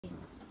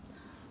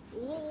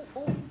Ooh,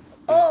 ooh.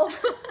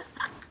 Oh.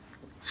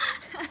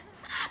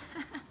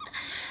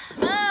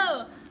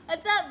 Oh,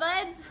 what's up,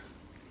 buds?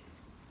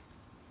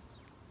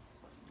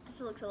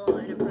 This looks a little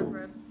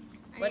inappropriate.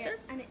 What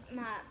does?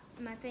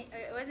 My thing.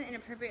 It wasn't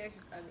inappropriate. It was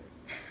just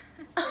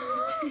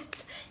ugly.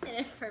 Just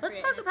inappropriate.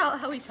 Let's talk about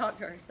how we talk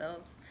to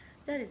ourselves.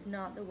 That is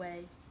not the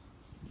way.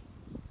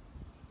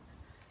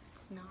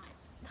 It's not.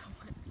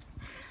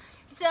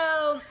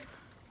 So,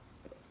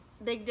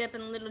 Big Dip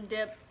and Little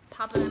Dip,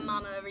 Papa and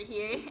Mama over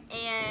here,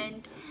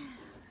 and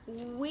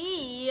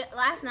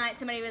last night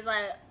somebody was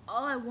like,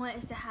 all I want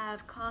is to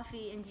have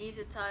coffee and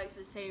Jesus Talks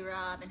with Sadie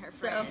Rob and her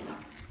friends.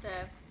 So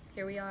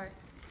here we are.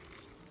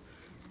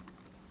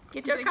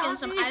 Get your coffee. Getting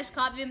some iced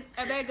coffee.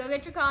 Everybody go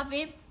get your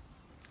coffee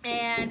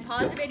and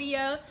pause the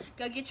video,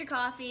 go get your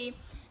coffee,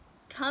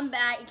 come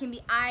back. It can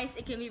be iced,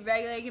 it can be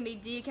regular, it can be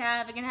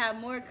decaf, it can have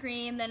more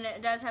cream than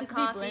it does have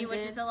coffee,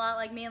 which is a lot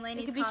like me and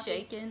Laney's coffee.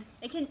 It can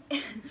be shaken.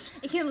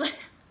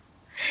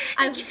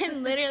 It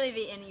can literally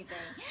be anything.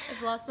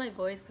 I've lost my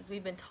voice because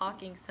we've been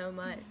talking so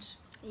much.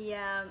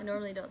 Yeah. I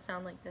normally don't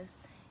sound like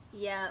this.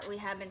 Yeah, we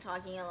have been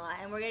talking a lot,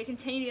 and we're going to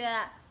continue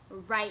that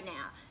right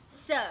now.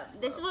 So,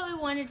 this is what we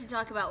wanted to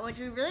talk about, which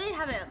we really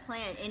haven't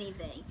planned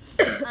anything.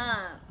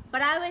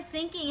 But I was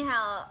thinking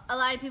how a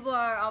lot of people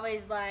are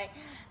always like,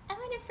 I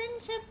want a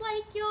friendship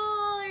like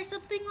y'all, or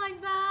something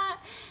like that.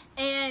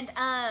 And,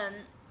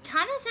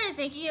 kind of started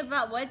thinking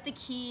about what the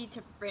key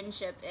to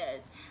friendship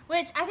is,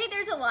 which I think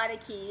there's a lot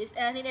of keys,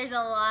 and I think there's a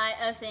lot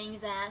of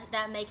things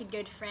that make a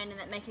good friend and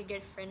that make a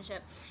good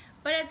friendship.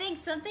 But I think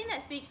something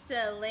that speaks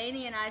to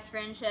Laney and I's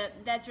friendship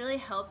that's really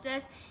helped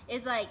us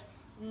is like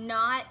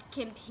not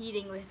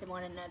competing with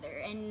one another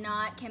and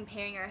not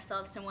comparing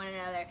ourselves to one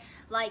another.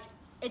 Like,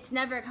 it's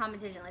never a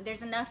competition. Like,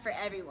 there's enough for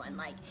everyone.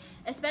 Like,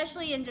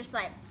 especially in just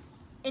like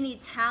any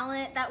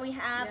talent that we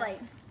have, yeah. Like,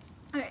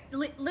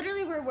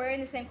 literally we're wearing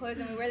the same clothes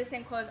and we wear the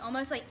same clothes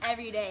almost like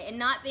every day, and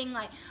not being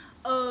like,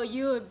 oh,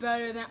 you look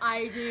better than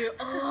I do.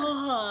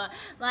 Oh,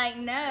 like,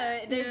 no,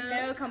 there's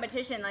no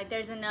competition. Like,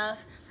 there's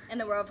enough in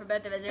the world for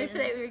both of us.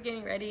 Today we were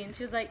getting ready and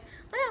she was like,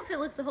 my outfit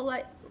looks a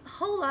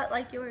whole lot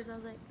like yours. I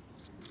was like,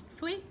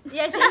 sweet.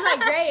 Yeah, she was like,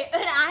 great.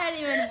 And I hadn't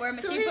even worn,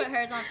 but she put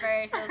hers on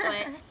first. I was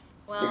like,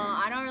 well,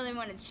 I don't really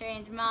want to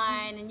change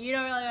mine, and you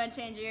don't really want to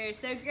change yours.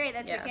 So great,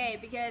 that's okay.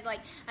 Because like,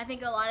 I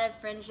think a lot of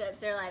friendships,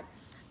 they're like,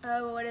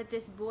 oh, well, what if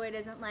this boy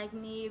doesn't like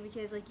me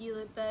because like you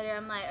look better?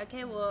 I'm like,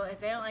 okay, well, if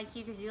they don't like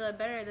you because you look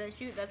better, then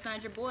shoot, that's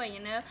not your boy, you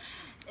know?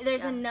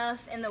 There's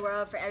enough in the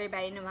world for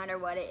everybody, no matter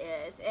what it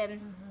is.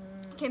 And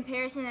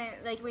comparison,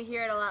 like we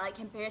hear it a lot, like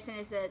comparison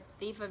is the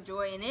thief of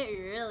joy, and it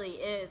really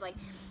is. Like,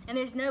 and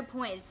there's no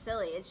point, it's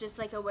silly. It's just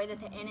like a way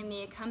that the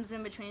enemy, it comes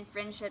in between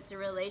friendships and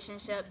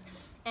relationships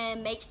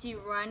and makes you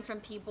run from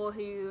people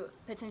who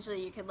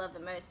potentially you could love the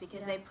most,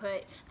 because they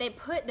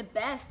put the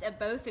best of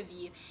both of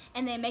you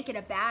and they make it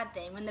a bad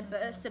thing, when the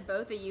best of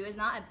both of you is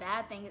not a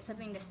bad thing. It's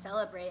something to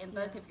celebrate in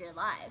both of your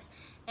lives.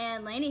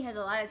 And Laney has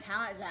a lot of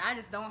talents that I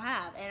just don't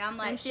have, and I'm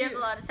like, and she has a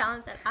lot of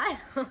talent that I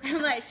don't.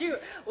 I'm like, shoot,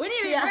 we need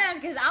to be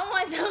friends because I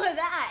want some of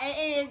that.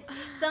 And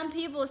some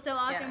people so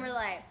often were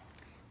like,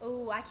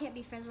 oh, I can't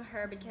be friends with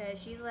her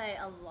because she's like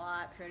a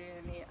lot prettier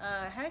than me.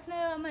 Heck no.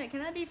 I'm like,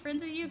 can I be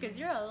friends with you? Because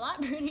you're a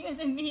lot prettier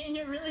than me and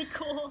you're really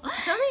cool.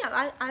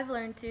 Something I've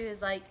learned too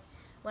is like,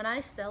 when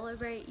I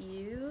celebrate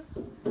you,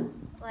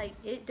 like,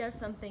 it does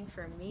something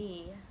for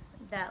me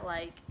that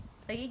like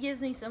it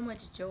gives me so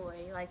much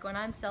joy. Like, when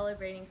I'm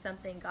celebrating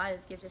something God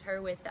has gifted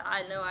her with that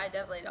I know I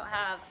definitely don't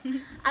have,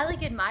 I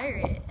like admire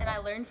it and I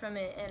learn from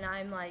it, and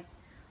I'm like,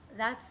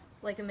 that's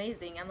like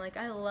amazing. I'm like,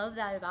 I love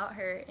that about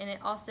her, and it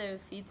also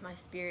feeds my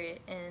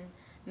spirit and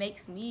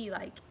makes me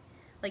like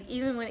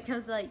even when it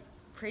comes to like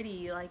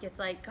pretty, like, it's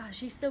like, gosh,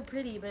 she's so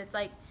pretty, but it's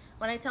like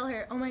when I tell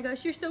her, oh my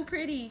gosh, you're so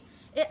pretty,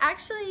 it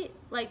actually,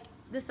 like,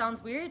 this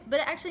sounds weird, but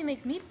it actually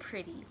makes me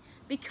pretty,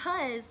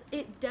 because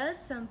it does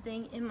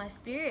something in my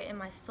spirit and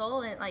my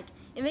soul, and like,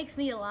 it makes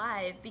me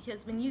alive.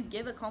 Because when you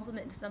give a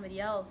compliment to somebody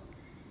else,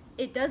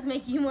 it does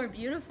make you more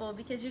beautiful,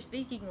 because you're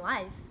speaking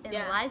life, and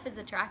life is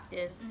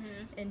attractive,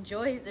 and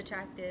joy is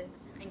attractive,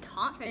 and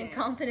confidence. And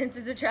confidence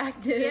is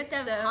attractive. So you have to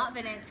have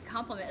confidence to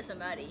compliment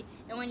somebody,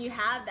 and when you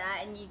have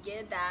that and you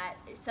get that,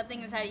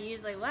 something inside of you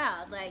is like,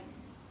 wow, like,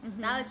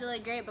 that was really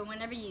great. But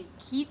whenever you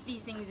keep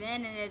these things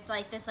in, and it's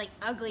like this like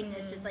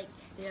ugliness just like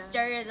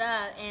stirs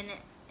up, and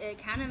it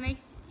kind of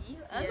makes you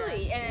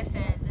ugly in a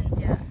sense.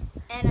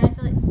 And I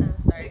feel like,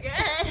 sorry. You're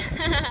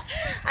good.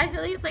 I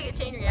feel like it's like a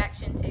chain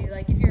reaction too.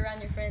 Like, if you're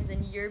around your friends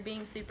and you're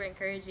being super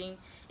encouraging,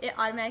 it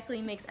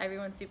automatically makes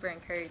everyone super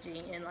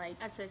encouraging. And like,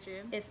 that's so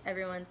true. If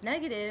everyone's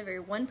negative,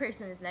 or one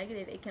person is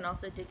negative, it can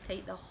also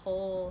dictate the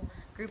whole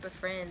group of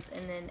friends,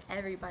 and then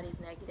everybody's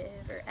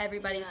negative, or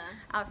everybody's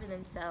out for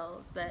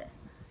themselves. But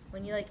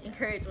when you like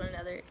encourage one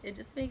another, it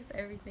just makes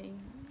everything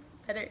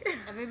better.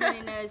 Everybody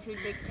knows who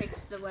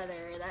dictates the weather.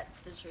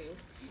 That's the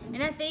truth.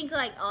 And I think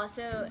like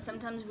also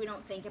sometimes we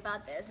don't think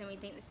about this, and we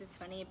think this is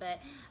funny, but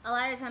a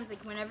lot of times,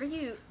 like, whenever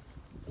you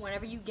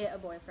get a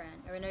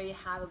boyfriend, or whenever you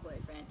have a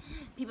boyfriend,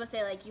 people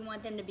say like you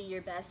want them to be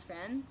your best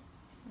friend.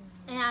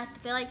 And I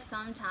feel like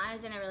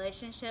sometimes in a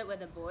relationship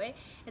with a boy,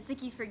 it's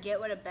like you forget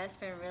what a best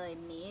friend really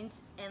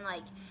means. And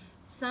like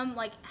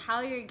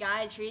how your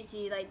guy treats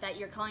you, like that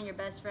you're calling your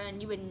best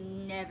friend, you would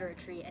never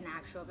treat an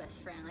actual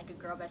best friend, like a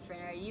girl best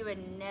friend, or you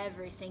would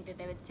never think that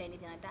they would say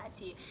anything like that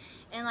to you.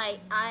 And like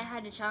I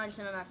had to challenge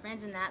some of my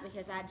friends in that,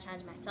 because I had to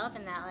challenge myself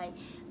in that. Like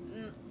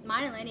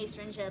mine and Laney's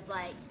friendship,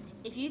 like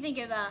if you think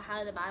about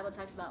how the Bible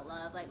talks about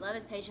love, like love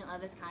is patient,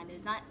 love is kind,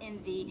 it's not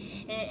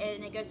envy,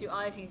 and it goes through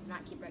all these things,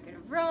 not keep record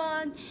of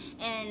wrong,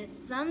 and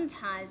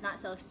sometimes not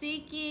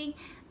self-seeking.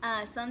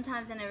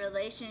 Sometimes in a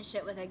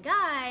relationship with a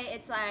guy,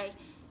 it's like,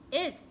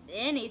 it's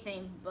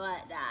anything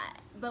but that.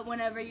 But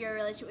whenever you're in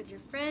a relationship with your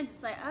friends,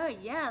 it's like, oh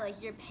yeah, like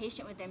you're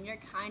patient with them, you're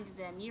kind to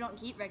them, you don't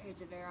keep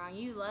records of it wrong,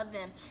 you love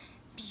them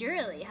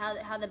purely,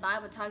 how the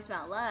Bible talks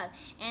about love.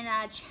 And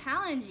I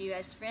challenge you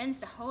as friends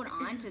to hold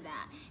on to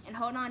that, and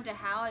hold on to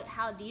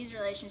how these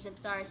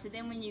relationships are, so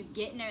then when you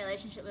get in a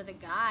relationship with a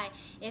guy,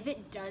 if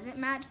it doesn't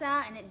match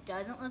that and it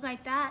doesn't look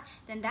like that,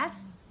 then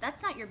that's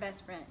not your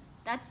best friend.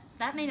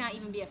 That may not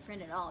even be a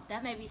friend at all.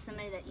 That may be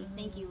somebody that you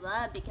think you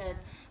love because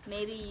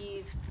maybe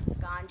you've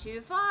gone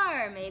too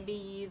far, maybe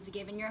you've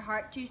given your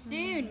heart too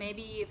soon,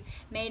 maybe you've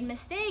made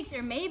mistakes,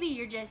 or maybe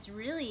you're just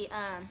really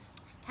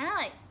kind of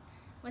like,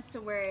 what's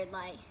the word,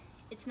 like,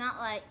 it's not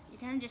like,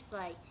 you're kind of just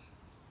like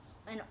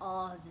in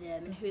awe of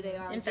them and who they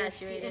are.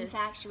 Infatuated.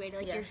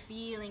 Like your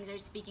feelings are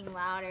speaking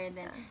louder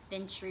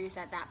than truth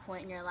at that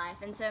point in your life.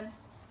 And so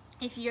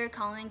if you're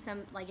calling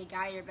like a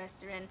guy your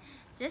best friend,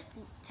 just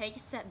take a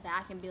step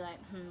back and be like,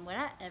 would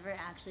I ever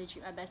actually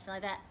treat my best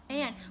friend like that?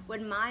 And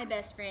would my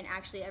best friend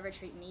actually ever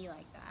treat me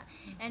like that?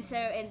 And so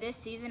in this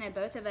season, of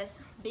both of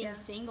us being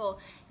single,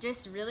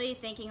 just really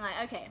thinking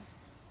like, okay,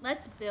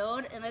 let's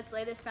build and let's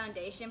lay this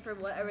foundation for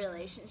what a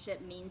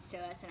relationship means to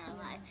us in our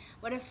life,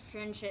 what a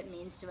friendship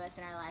means to us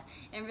in our life,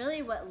 and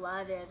really what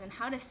love is, and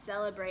how to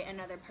celebrate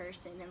another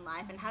person in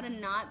life, and how to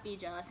not be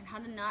jealous, and how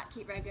to not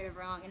keep record of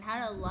wrong, and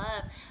how to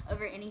love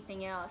over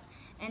anything else.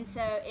 And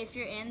so if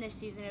you're in this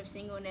season of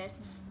singleness,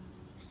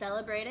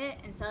 celebrate it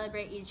and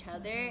celebrate each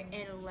other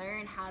and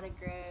learn how to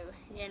grow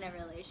in a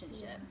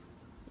relationship.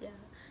 Yeah.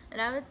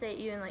 And I would say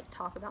even like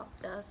talk about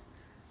stuff.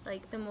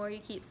 Like the more you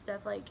keep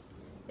stuff, like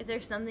if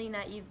there's something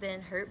that you've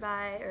been hurt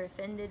by or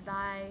offended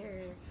by,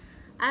 or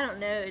I don't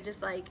know,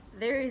 just like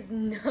there is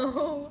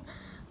no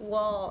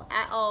wall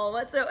at all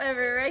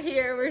whatsoever right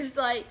here. We're just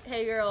like,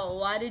 hey girl,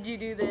 why did you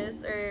do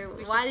this? Or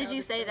why did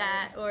you say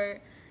that? Or,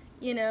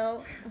 you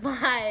know,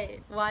 why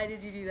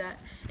did you do that?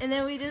 And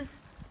then we just,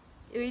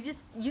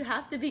 you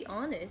have to be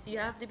honest. You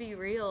have to be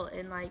real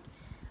and like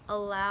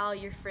allow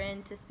your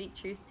friend to speak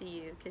truth to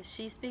you, because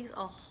she speaks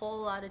a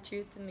whole lot of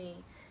truth to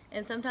me.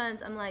 And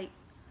sometimes I'm like,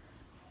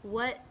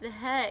 what the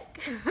heck?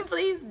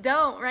 Please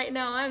don't right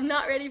now. I'm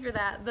not ready for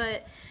that.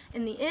 But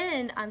in the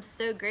end, I'm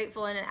so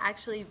grateful, and it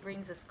actually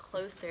brings us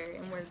closer,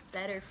 and we're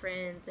better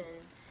friends, and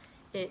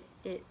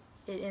it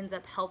ends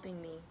up helping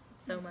me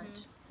so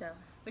much. So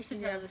we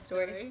should tell the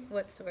story.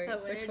 What story?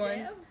 Which one?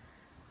 Jam?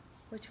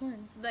 Which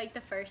one? Like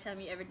the first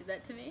time you ever did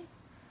that to me,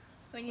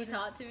 when you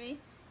talked to me.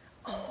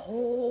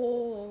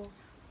 Oh.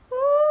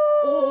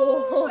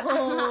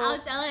 I'll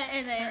tell it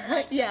and then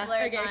like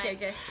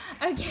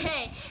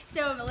Okay.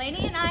 So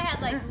Laney and I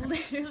had like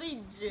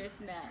literally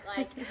just met.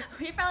 Like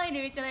we probably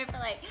knew each other for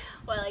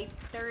like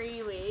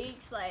 3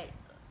 weeks.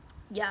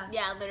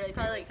 Yeah, literally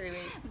probably like 3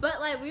 weeks.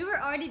 But like we were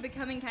already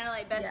becoming kind of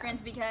like best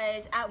friends,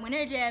 because at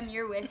Winter Gym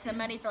you're with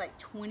somebody for like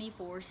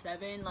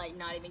 24/7. Like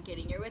not even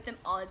kidding, you're with them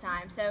all the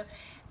time. So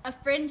a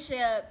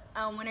friendship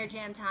Winter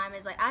Jam time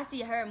is like, I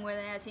see her more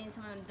than I've seen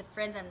some of the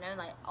friends I've known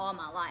like all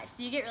my life.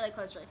 So you get really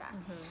close really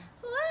fast.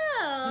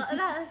 Well,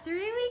 about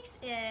 3 weeks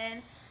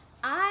in,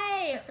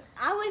 I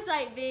was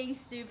like being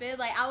stupid.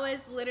 Like I was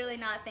literally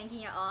not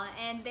thinking at all.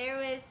 And there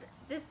was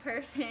this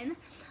person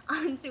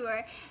on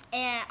tour,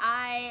 and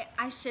I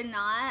should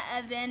not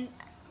have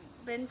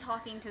been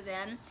talking to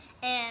them,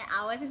 and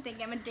I wasn't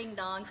thinking. I'm a ding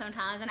dong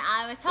sometimes, and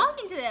I was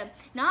talking to them,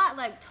 not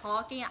like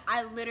talking.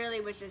 I literally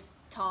was just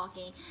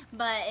talking,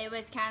 but it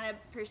was kind of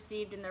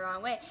perceived in the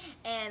wrong way.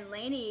 And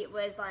Laney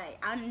was like,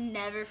 I'll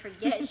never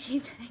forget, she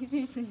texted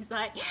me, she's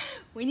like,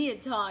 we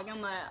need to talk. I'm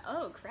like,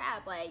 oh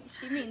crap, like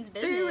she means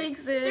business. 3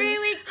 weeks in. 3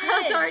 weeks in.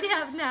 I was already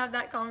having to have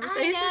that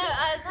conversation. I know,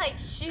 I was like,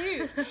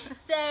 shoot.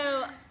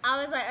 So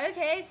I was like,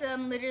 okay, so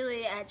I'm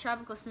literally at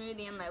Tropical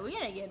Smoothie. I'm like, we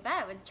gotta get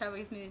back with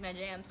Tropical Smoothie's my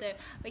jam. So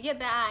we get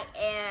back,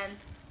 and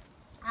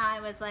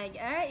I was like,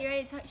 all right, you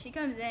ready to talk? She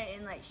comes in,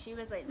 and like she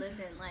was like,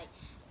 listen, like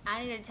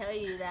I need to tell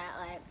you that,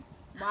 like,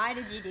 why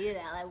did you do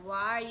that? Like,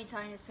 why are you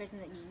telling this person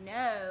that you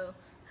know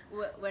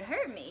would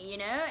hurt me, you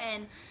know?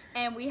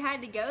 And we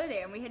had to go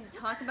there, and we had to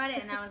talk about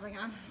it, and I was like,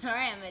 I'm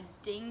sorry, I'm a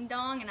ding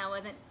dong, and I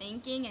wasn't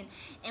thinking,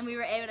 and we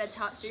were able to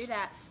talk through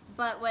that.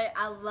 But what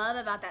I love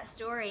about that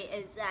story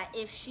is that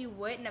if she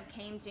wouldn't have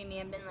came to me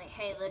and been like,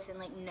 hey, listen,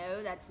 like,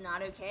 no, that's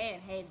not okay,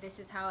 and hey, this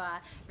is how I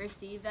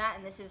receive that,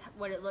 and this is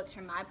what it looks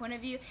from my point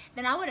of view,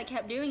 then I would have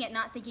kept doing it,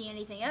 not thinking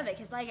anything of it.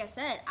 Because like I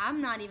said,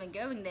 I'm not even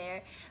going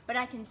there, but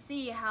I can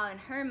see how in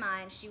her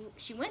mind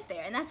she went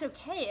there, and that's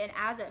okay. And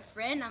as a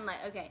friend, I'm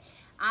like, okay,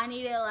 I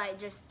need to like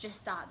just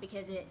stop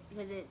because it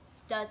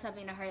does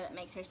something to her that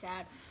makes her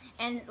sad.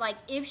 And like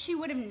if she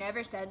would have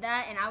never said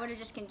that and I would have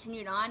just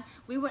continued on,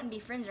 we wouldn't be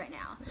friends right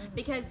now,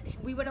 because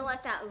we would have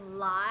let that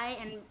lie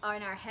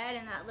in our head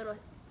and that little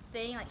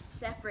thing like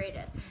separate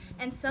us.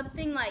 And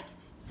something like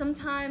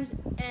sometimes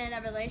in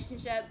a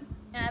relationship,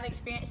 and I've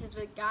experienced this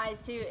with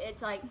guys too,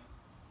 it's like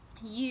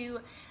you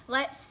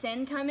let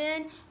sin come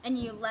in and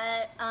you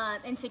let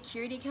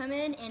insecurity come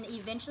in, and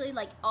eventually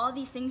like all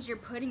these things you're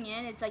putting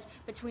in, it's like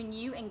between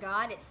you and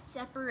God, it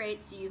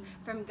separates you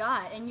from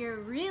God, and you're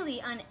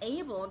really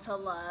unable to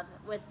love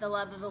with the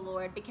love of the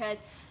Lord,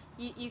 because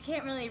you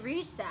can't really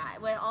reach that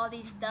with all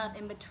these stuff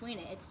in between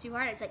it. It's too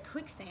hard. It's like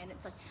quicksand.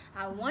 It's like,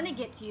 I want to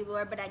get to you,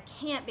 Lord, but I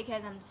can't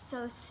because I'm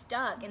so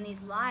stuck in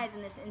these lies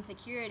and this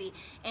insecurity,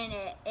 and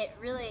it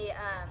really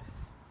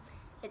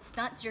it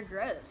stunts your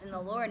growth in the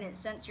Lord, and it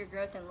stunts your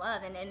growth in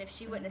love. And if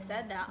she wouldn't have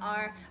said that,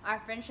 our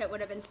friendship would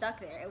have been stuck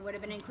there. It would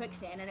have been in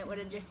quicksand, and it would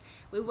have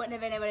we wouldn't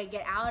have been able to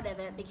get out of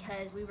it,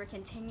 because we were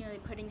continually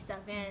putting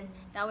stuff in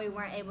that we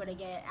weren't able to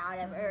get out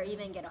of or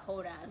even get a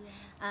hold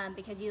of,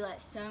 because you let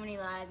so many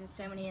lies and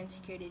so many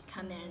insecurities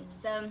come in.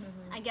 So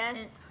I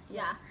guess,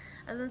 I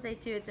was gonna say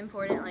too, it's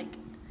important, like,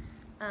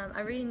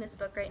 I'm reading this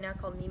book right now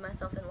called Me,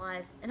 Myself, and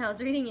Lies, and I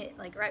was reading it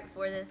like right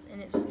before this,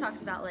 and it just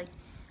talks about like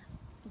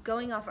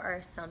going off our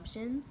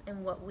assumptions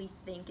and what we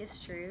think is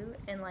true.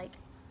 And like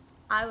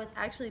I was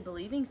actually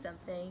believing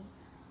something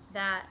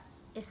that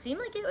it seemed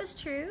like it was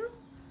true,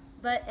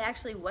 but it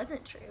actually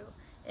wasn't true.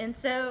 And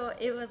so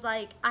it was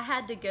like I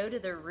had to go to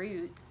the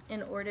root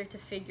in order to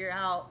figure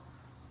out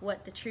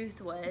what the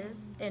truth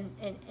was,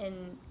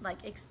 and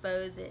like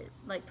expose it,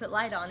 like put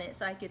light on it,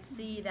 so I could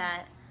see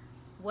that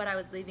what I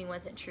was believing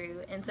wasn't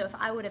true. And so if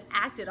I would have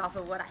acted off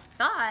of what I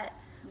thought,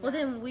 well,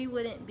 then we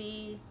wouldn't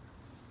be,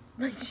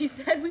 like she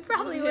said, we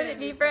probably wouldn't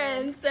be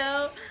friends.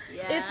 So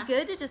it's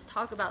good to just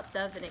talk about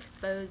stuff and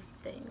expose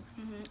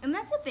things. And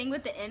that's the thing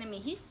with the enemy.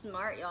 He's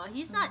smart, y'all.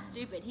 He's not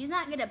stupid. He's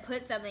not gonna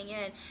put something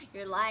in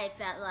your life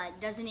that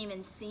like doesn't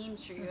even seem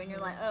true, and you're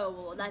like, oh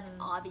well, that's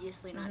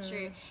obviously not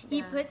true.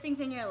 He puts things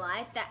in your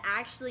life that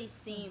actually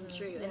seem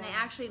true, and they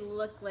actually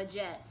look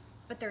legit,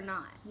 but they're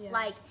not.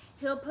 Like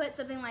he'll put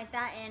something like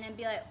that in and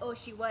be like, oh,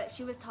 she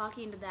was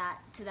talking to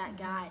that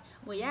guy.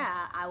 Well,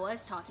 yeah, I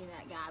was talking to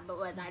that guy, but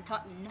was I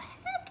talking?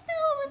 Heck no,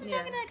 I wasn't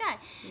talking to that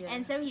guy.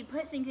 And so he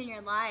puts things in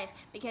your life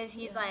because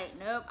he's like,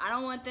 nope, I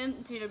don't want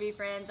them two to be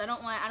friends. I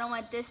don't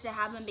want this to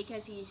happen,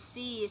 because he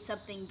sees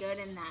something good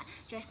in that.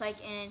 Just like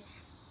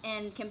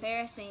in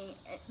comparison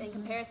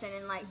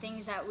and like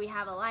things that we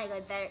have alike,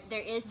 like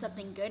there is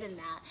something good in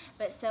that.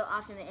 But so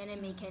often the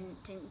enemy can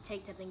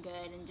take something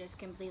good and just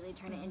completely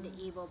turn it into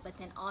evil. But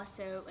then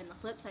also, in the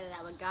flip side of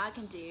that, what God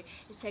can do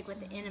is take what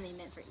the enemy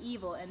meant for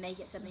evil and make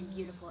it something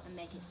beautiful and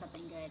make it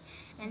something good.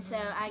 And so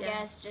I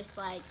guess just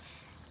like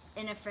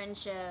in a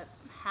friendship,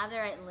 have the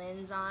right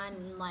lens on,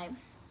 and like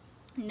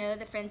know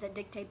the friends that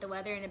dictate the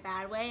weather in a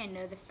bad way, and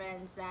know the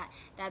friends that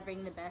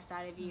bring the best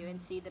out of you and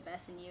see the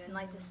best in you and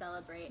like to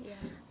celebrate,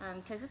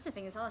 because that's the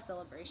thing, it's all a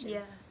celebration.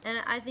 And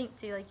I think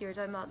too, like you were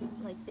talking about,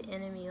 like the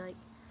enemy, like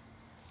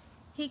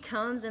he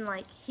comes and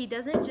like he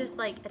doesn't just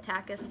like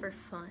attack us for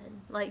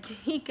fun. Like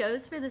he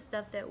goes for the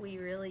stuff that we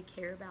really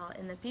care about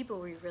and the people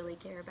we really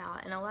care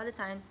about, and a lot of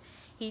times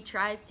he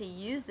tries to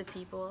use the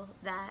people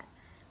that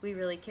we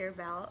really care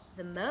about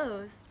the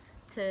most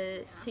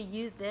to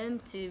use them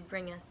to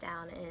bring us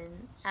down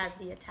and as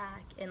the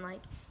attack. And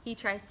like he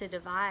tries to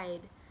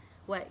divide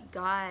what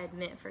God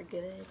meant for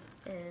good.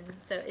 And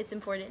so it's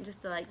important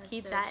just to like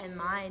keep that in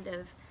mind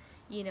of,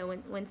 you know,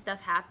 when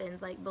stuff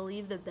happens, like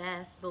believe the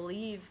best,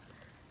 believe,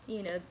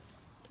 you know,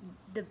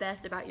 the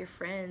best about your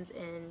friends,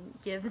 and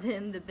give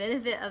them the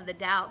benefit of the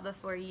doubt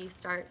before you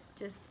start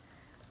just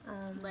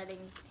letting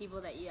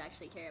people that you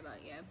actually care about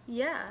go.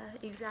 Yeah,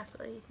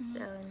 exactly.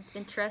 So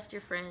and trust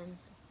your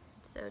friends.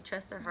 So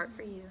trust their heart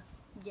for you.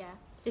 Yeah.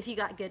 If you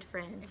got good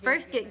friends.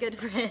 First get good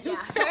friends. Yeah,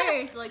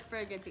 first look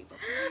for good people.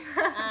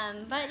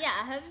 But yeah,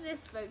 I hope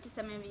this spoke to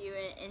some of you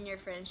in your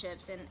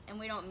friendships, and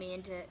we don't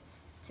mean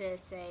to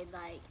say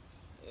like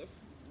if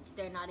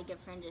they're not a good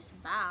friend,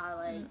 just bye.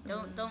 Like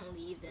don't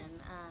leave them.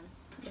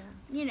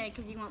 You know,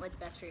 because you want what's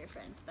best for your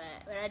friends. But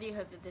I do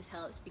hope that this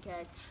helps,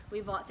 because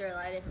we've walked through a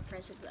lot of different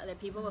friendships with other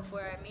people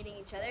before meeting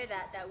each other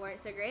that weren't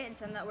so great, and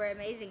some that were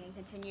amazing and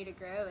continue to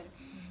grow.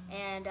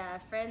 And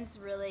friends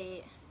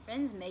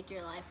make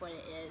your life what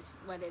it is,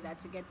 whether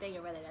that's a good thing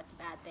or whether that's a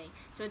bad thing.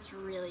 So it's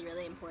really,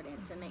 really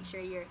important to make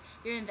sure you're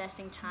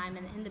investing time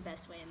in the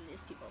best way in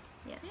these people.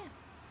 So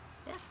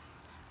yeah.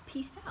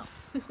 Peace out.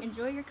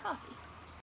 Enjoy your coffee.